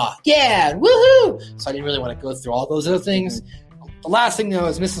 yeah, woohoo. So I didn't really want to go through all those other things. The last thing, though,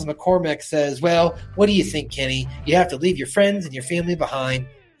 is Mrs. McCormick says, well, what do you think, Kenny? You have to leave your friends and your family behind.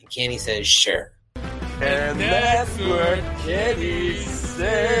 And Kenny says, sure. And that's what Kenny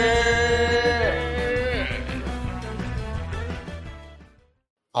said.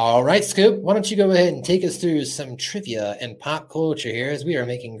 All right, Scoop, why don't you go ahead and take us through some trivia and pop culture here, as we are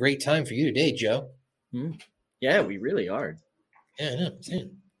making great time for you today, Joe. Yeah, we really are. Yeah, I know.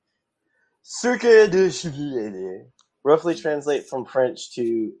 Cirque du Chevalier. Roughly translate from French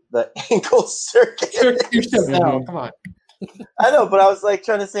to the ankle circuit. Come on. I know, but I was like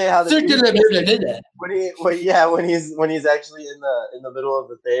trying to say how when he's actually in the middle of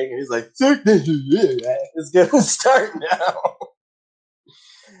the thing, and he's like, it's gonna start now.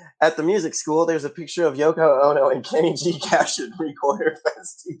 At the music school, there's a picture of Yoko Ono and Kenny G captured Recorder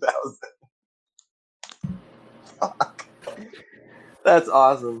Fest 2000. Fuck. That's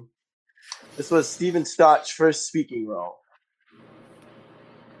awesome. This was Steven Stott's first speaking role.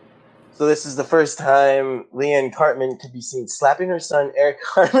 So this is the first time Leanne Cartman could be seen slapping her son Eric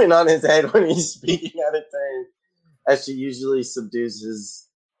Cartman on his head when he's speaking out of turn, as she usually subdues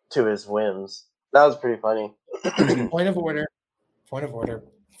to his whims. That was pretty funny. Point of order.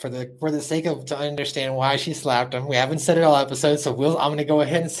 For the sake of to understand why she slapped him, we haven't said it all episode, so I'm going to go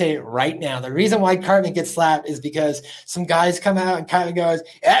ahead and say it right now. The reason why Cartman gets slapped is because some guys come out and Cartman goes,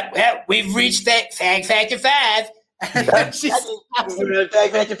 we've reached Fag Factor 5.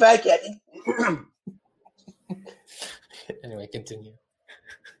 Fag Factor 5, Captain. Anyway, continue.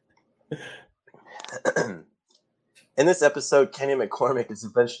 In this episode, Kenny McCormick is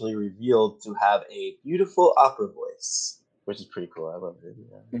eventually revealed to have a beautiful opera voice, which is pretty cool. I love it.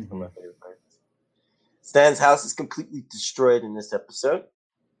 Yeah, it's one of my favorite parts. Stan's house is completely destroyed in this episode.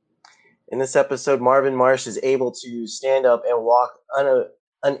 In this episode, Marvin Marsh is able to stand up and walk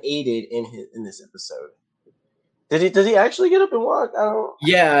unaided in this episode. Did he actually get up and walk? I don't.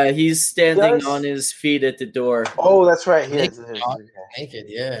 Yeah, he's standing on his feet at the door. Oh, that's right. He is. Naked,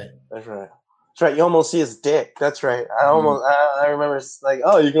 yeah. That's right. That's right. You almost see his dick. That's right. I remember like,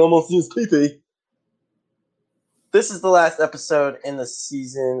 oh, you can almost see his pee-pee. This is the last episode in the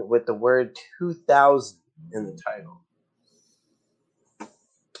season with the word 2000 in the title.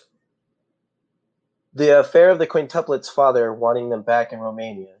 The affair of the Quintuplets' father wanting them back in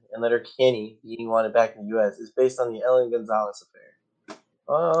Romania and later Kenny being wanted back in the U.S. is based on the Ellen Gonzalez affair.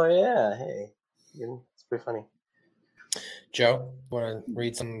 Oh, yeah. Hey. It's pretty funny. Joe, want to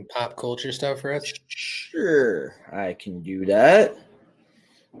read some pop culture stuff for us? Sure, I can do that.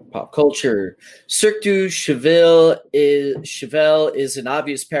 Pop culture. Cirque du Chevalier is an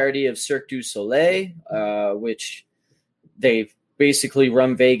obvious parody of Cirque du Soleil, which they basically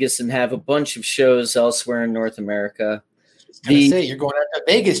run Vegas and have a bunch of shows elsewhere in North America. You're going out to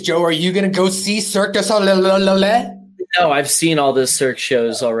Vegas, Joe. Are you going to go see Cirque du Soleil? No, I've seen all the Cirque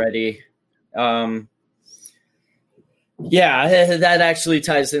shows already. Yeah, that actually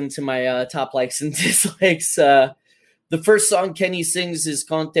ties into my top likes and dislikes. The first song Kenny sings is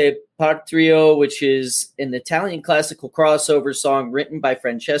Conte Patrio, which is an Italian classical crossover song written by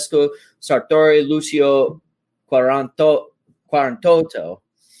Francesco Sartori Lucio Quarantotto.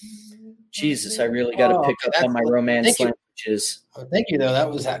 Jesus, I really got to pick up on my romance languages. Oh, thank you, though. That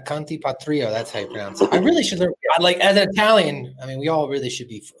was Conte Patrio. That's how you pronounce it. I really should learn. Like, as an Italian, I mean, we all really should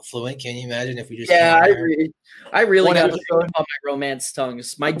be fluent. Can you imagine if we just... Yeah, I really got to pick up on my romance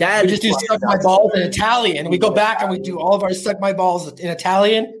tongues. My dad... We just do suck my balls in Italian. We go back and we do all of our suck my balls in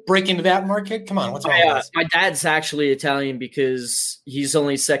Italian, break into that market. Come on, what's wrong with this? My dad's actually Italian because he's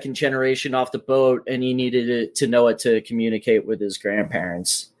only second generation off the boat, and he needed to know it to communicate with his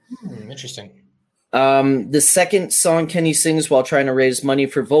grandparents. Interesting. The second song Kenny sings while trying to raise money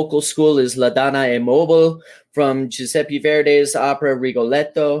for vocal school is La Donna è Mobile from Giuseppe Verdi's opera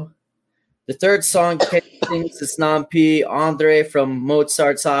Rigoletto. The third song Kenny sings the Snampi Andre from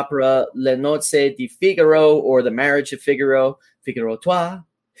Mozart's opera Le Nozze di Figaro, or The Marriage of Figaro. Figaro toi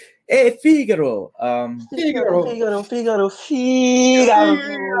et Figaro. Figaro.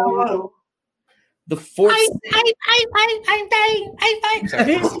 The fourth. I'm dying.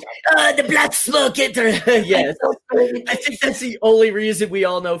 The black smoke enter. Yes. I think that's the only reason we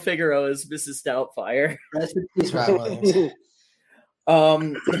all know Figaro is Mrs. Doubtfire. Rest in peace, Rob Williams.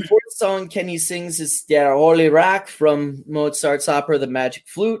 The fourth song Kenny sings is Der Holy Rack from Mozart's opera The Magic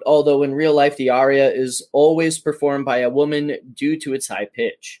Flute, although in real life the aria is always performed by a woman due to its high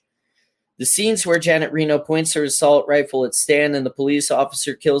pitch. The scenes where Janet Reno points her assault rifle at Stan and the police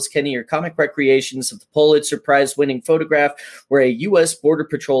officer kills Kenny are comic recreations of the Pulitzer Prize-winning photograph where a U.S. Border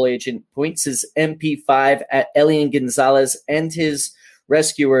Patrol agent points his MP5 at Elian Gonzalez and his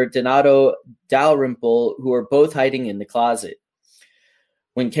rescuer, Donato Dalrymple, who are both hiding in the closet.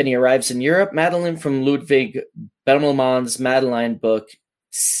 When Kenny arrives in Europe, Madeline from Ludwig Bemelmann's Madeline book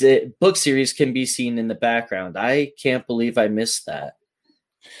series can be seen in the background. I can't believe I missed that.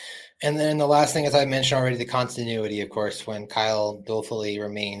 And then the last thing, as I mentioned already, the continuity, of course, when Kyle dolefully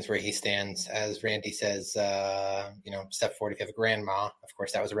remains where he stands, as Randy says, step forward if you have a grandma. Of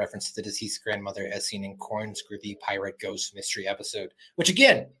course, that was a reference to the deceased grandmother as seen in Cornscrew, the Pirate Ghost Mystery episode, which,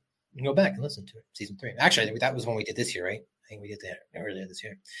 again, you can go back and listen to it, season 3. Actually, I think that was when we did this year, right? I think we did that earlier this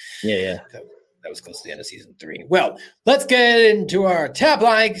year. Yeah. That was close to the end of season 3. Well, let's get into our top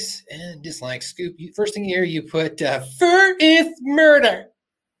likes and dislikes. Scoop, first thing here, you put Fur is Murder.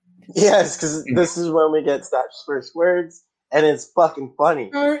 Yes, because this is when we get Stop's first words, and it's fucking funny.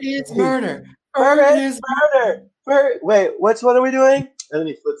 Fur is murder. Fur is murder. Wait, which one are we doing? And then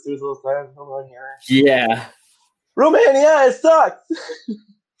he flips through his little stars. Hold on here. Yeah. Romania, it sucks.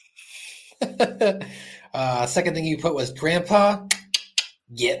 Second thing you put was Grandpa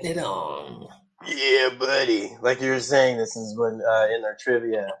getting it on. Yeah, buddy. Like you were saying, this is when in our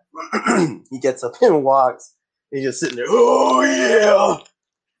trivia, he gets up and walks. He's just sitting there. Oh, yeah.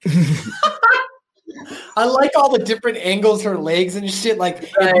 I like all the different angles, her legs and shit. Like,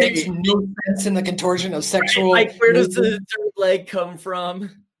 it makes no sense in the contortion of sexual. Like, where does the third leg come from?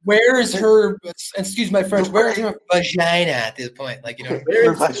 Where is her, excuse my French, where is her vagina at this point? Like,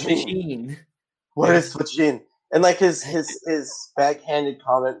 where is the machine? Where is the machine? And like his backhanded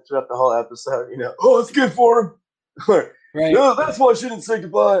comment throughout the whole episode, oh, it's good for him. Right. No, that's why I shouldn't say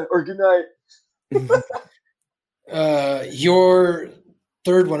goodbye or goodnight. Your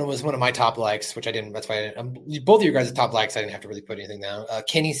third one was one of my top likes, which I didn't. That's why I didn't. Both of your guys' top likes, I didn't have to really put anything down.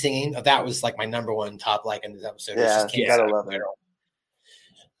 Kenny singing, that was like my number one top like in this episode. Yeah, you gotta love it.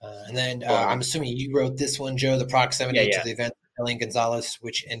 And then I'm assuming you wrote this one, Joe, the proximity to the event of Elian Gonzalez,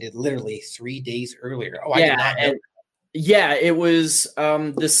 which ended literally 3 days earlier. Oh, I did not know. Yeah, it was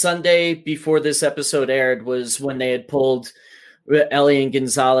the Sunday before this episode aired was when they had pulled Elian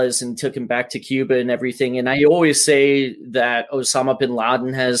Gonzalez and took him back to Cuba and everything. And I always say that Osama bin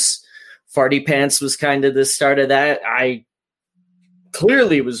Laden has farty pants was kind of the start of that. I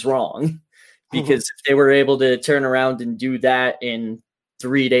clearly was wrong because if they were able to turn around and do that in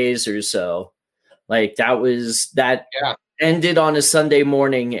 3 days or so, like that ended on a Sunday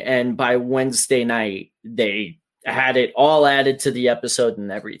morning. And by Wednesday night, they had it all added to the episode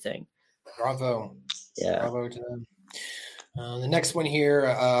and everything. Bravo. Yeah. Bravo to them. The next one here,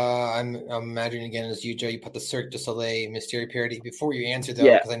 I'm imagining again is you, Joe. You put the Cirque du Soleil Mystery parody. Before you answer though,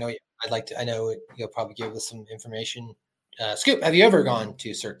 because I know you'll probably give us some information. Scoop, have you ever gone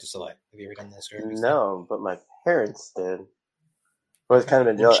to Cirque du Soleil? Have you ever done this? No, but my parents did. I was kind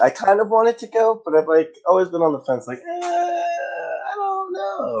of jealous. I kind of wanted to go, but I've always been on the fence. Like, I don't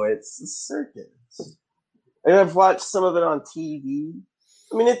know. It's a circus, and I've watched some of it on TV.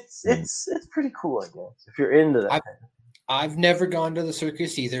 I mean, it's pretty cool, I guess, if you're into that. I've never gone to the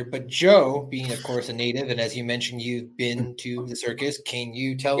circus either, but Joe, being of course a native, and as you mentioned, you've been to the circus. Can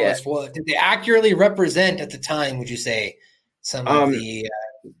you tell us what did they accurately represent at the time? Would you say some of the?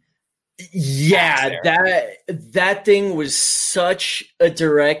 That thing was such a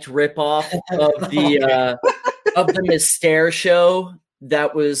direct ripoff of the of the Mystere show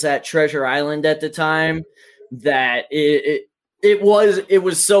that was at Treasure Island at the time. That it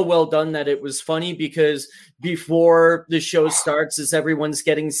was so well done that it was funny because before the show starts, as everyone's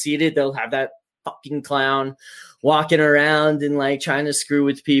getting seated, they'll have that fucking clown walking around and like trying to screw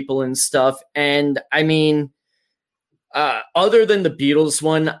with people and stuff. And I mean, other than the Beatles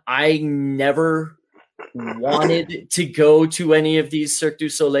one, I never wanted to go to any of these Cirque du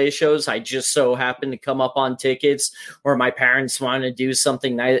Soleil shows. I just so happened to come up on tickets or my parents wanted to do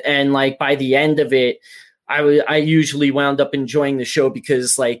something nice. And like by the end of it, I usually wound up enjoying the show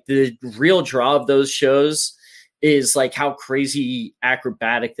because like the real draw of those shows is like how crazy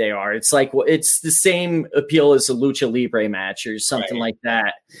acrobatic they are. It's like it's the same appeal as a lucha libre match or something like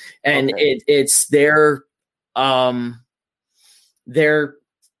that, and it's their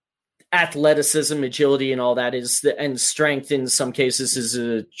athleticism, agility, and all that and strength in some cases is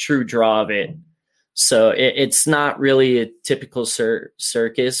a true draw of it. So it's not really a typical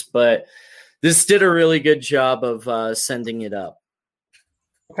circus, but this did a really good job of sending it up.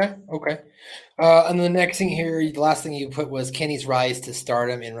 Okay. And the next thing here, the last thing you put was Kenny's rise to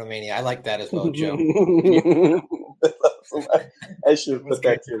stardom in Romania. I like that as well, Joe. I should have put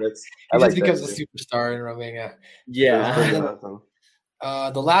that too. He just becomes a superstar in Romania. Yeah.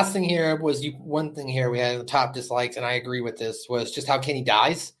 The last thing here was one thing here we had in the top dislikes, and I agree with this, was just how Kenny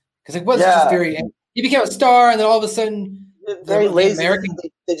dies. Because it was just he became a star, and then all of a sudden, very lazy.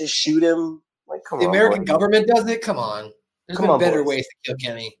 They just shoot him. Like, come on, American government does it. Come on, there's been better ways to kill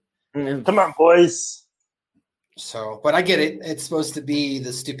Kenny. Come on, boys. So, but I get it. It's supposed to be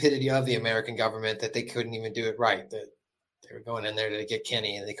the stupidity of the American government that they couldn't even do it right. That they were going in there to get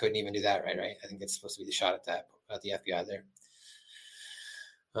Kenny, and they couldn't even do that right. I think it's supposed to be the shot at the FBI there.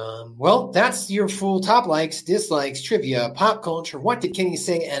 Well, that's your full top likes, dislikes, trivia, pop culture, what did Kenny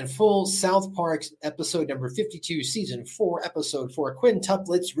say, and full South Park's episode number 52, season 4, episode 4,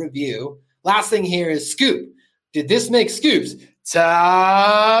 Quintuplets review. Last thing here is Scoop. Did this make Scoop's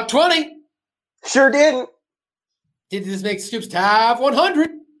top 20? Sure didn't. Did this make Scoop's top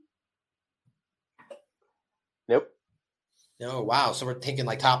 100? Nope. No, wow. So we're thinking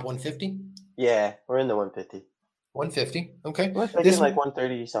like top 150? Yeah, we're in the 150. 150. Okay. We're thinking like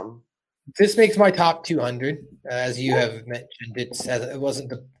 130 something. This makes my top 200. As you have mentioned, it wasn't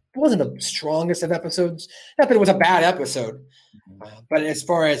the strongest of episodes. Not that it was a bad episode, but as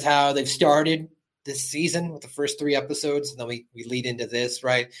far as how they've started this season with the first 3 episodes, and then we lead into this,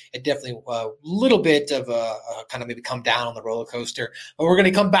 right? It definitely a little bit of a kind of maybe come down on the roller coaster. But we're going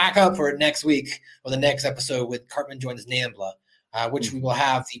to come back up for it next week or the next episode with Cartman Joins Nambla, which we will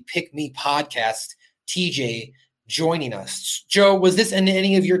have the Pick Me podcast, TJ, joining us. Joe, was this in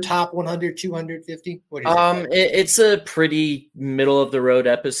any of your top 100, 250? It's a pretty middle of the road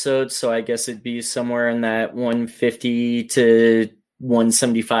episode, so I guess it'd be somewhere in that 150 to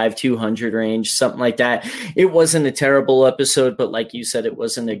 175, 200 range, something like that. It wasn't a terrible episode, but like you said, it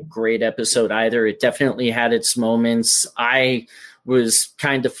wasn't a great episode either. It definitely had its moments. I was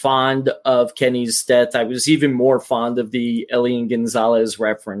kind of fond of Kenny's death. I was even more fond of the Elian Gonzalez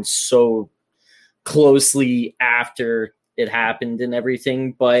reference so closely after it happened and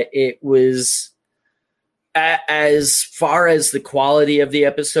everything, but it was, as far as the quality of the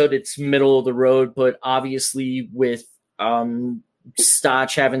episode, it's middle of the road, but obviously with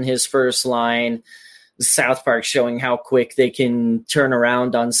Stotch having his first line, South Park showing how quick they can turn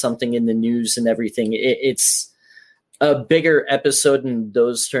around on something in the news and everything, it's a bigger episode in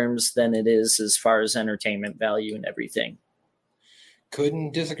those terms than it is as far as entertainment value and everything.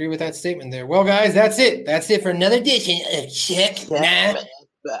 Couldn't disagree with that statement there. Well, guys, that's it. That's it for another edition of Check My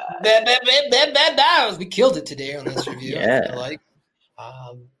Bows. We killed it today on this review. Yeah.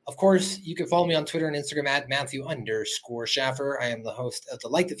 Of course, you can follow me on Twitter and Instagram at Matthew_Schaffer. I am the host of the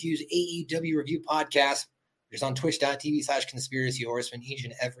Like the Fuse AEW Review Podcast, which is on twitch.tv/Conspiracy Horseman each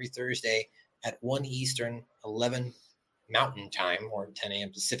and every Thursday at 1 Eastern, 11 Mountain Time, or 10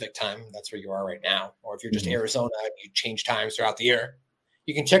 a.m. Pacific Time. That's where you are right now. Or if you're just Arizona, you change times throughout the year.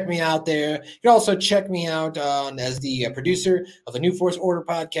 You can check me out there. You can also check me out as the producer of the New Force Order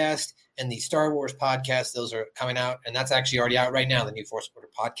podcast and the Star Wars podcast. Those are coming out, and that's actually already out right now, the New Force Order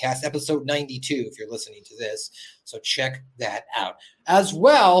podcast, episode 92, if you're listening to this. So check that out. As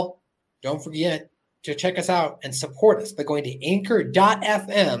well, don't forget to check us out and support us by going to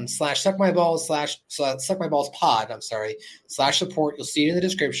anchor.fm/suckmyballspod, /support. You'll see it in the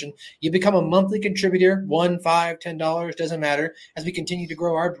description. You become a monthly contributor, $1, $5, $10, doesn't matter. As we continue to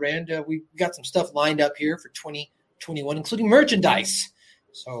grow our brand, we've got some stuff lined up here for 2021, including merchandise.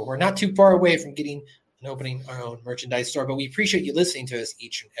 So we're not too far away from getting and opening our own merchandise store, but we appreciate you listening to us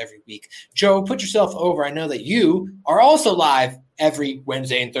each and every week. Joe, put yourself over. I know that you are also live every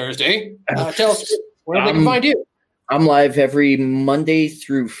Wednesday and Thursday. Tell us where they can find you. I'm live every Monday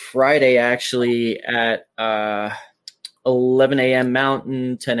through Friday, actually, at 11 a.m.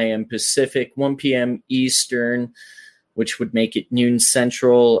 Mountain, 10 a.m. Pacific, 1 p.m. Eastern, which would make it noon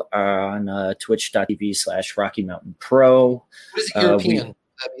Central, on twitch.tv/Rocky Mountain Pro. What is it European?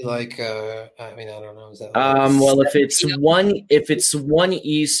 That'd be like, I don't know. Is that well, if it's 1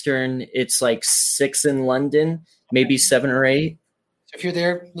 Eastern, it's like 6 in London, maybe 7 or 8. If you're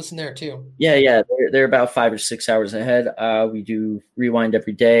there, listen there too. Yeah. They're about 5 or 6 hours ahead. We do Rewind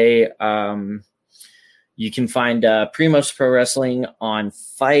every day. You can find Primos Pro Wrestling on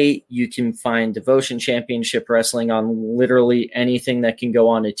Fight. You can find Devotion Championship Wrestling on literally anything that can go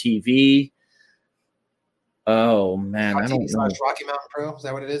on a TV. Oh, man. I don't know. Rocky Mountain Pro? Is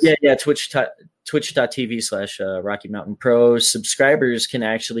that what it is? Yeah. Twitch.tv/Rocky Mountain Pro. Subscribers can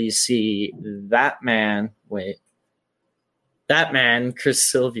actually see that man,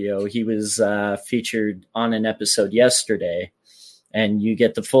 Chris Silvio. He was featured on an episode yesterday. And you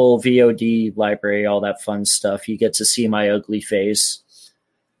get the full VOD library, all that fun stuff. You get to see my ugly face,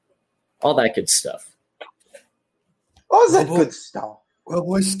 all that good stuff. All that good stuff. Well,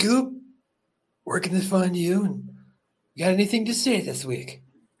 boy, Scoop, where can they find you? And you got anything to say this week?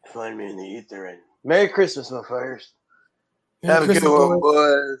 Find me in the ether. And Merry Christmas, motherfuckers. Merry Have a good Christmas, one,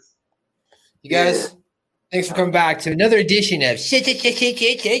 boys. You guys, thanks for coming back to another edition of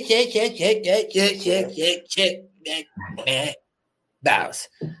Bows.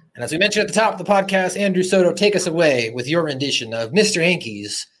 And as we mentioned at the top of the podcast, Andrew Soto, take us away with your rendition of Mr.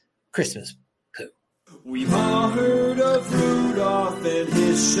 Hankey's Christmas Poo. We've all heard of Rudolph and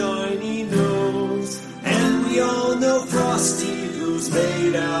his shiny nose, and we all know Frosty, who's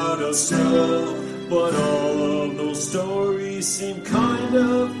made out of snow. But all of those stories seem kind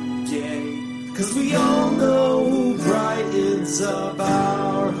of gay, 'cause we all know who brightens up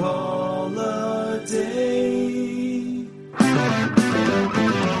our holiday.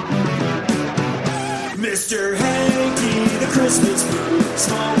 Mr. Hanky, the Christmas Poo,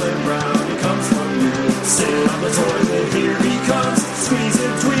 small and brown, he comes from you. Sit on the toilet, here he comes, squeeze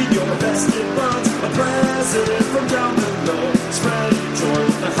in between your vested buns. A present from down below, spreading joy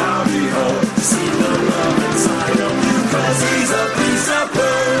with the howdy ho. See the love inside of you, 'cause he's a piece of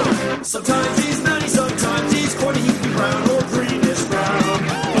poo. Sometimes he's nutty, sometimes he's corny, he can be brown or greenish brown.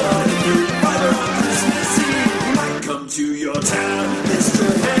 But if you're either on Christmas Eve, he might come to your town. Mr.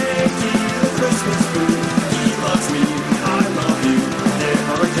 Hanky, the Christmas Poo.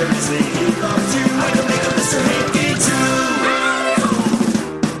 Seriously, he loves you. I can make a Mr. Hanky too.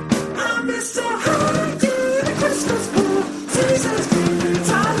 I'm Mr. Hanky, the Christmas Poo. Season's good,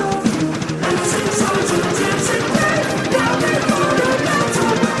 I love you. And I sing songs in the dancing way. Now they're gonna melt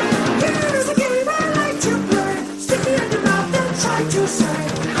away. Here's a game I like to play. Stick it in your mouth and try to say,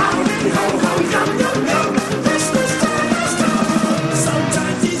 howdy ho ho, yum yum yum. Christmas time has come.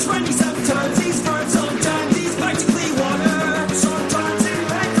 Sometimes he's rainy, sometimes he's fun, sometimes he's practically water. Sometimes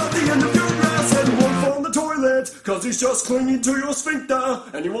 'cause he's just clinging to your sphincter,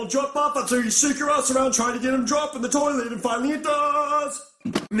 and he won't drop off until you shake your ass around trying to get him drop in the toilet, and finally it does.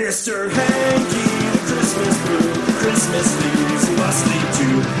 Mr. Hanky, the Christmas Poo, Christmas leaves, he must leave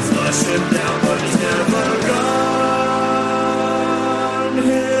to flush him down, but he's never gone.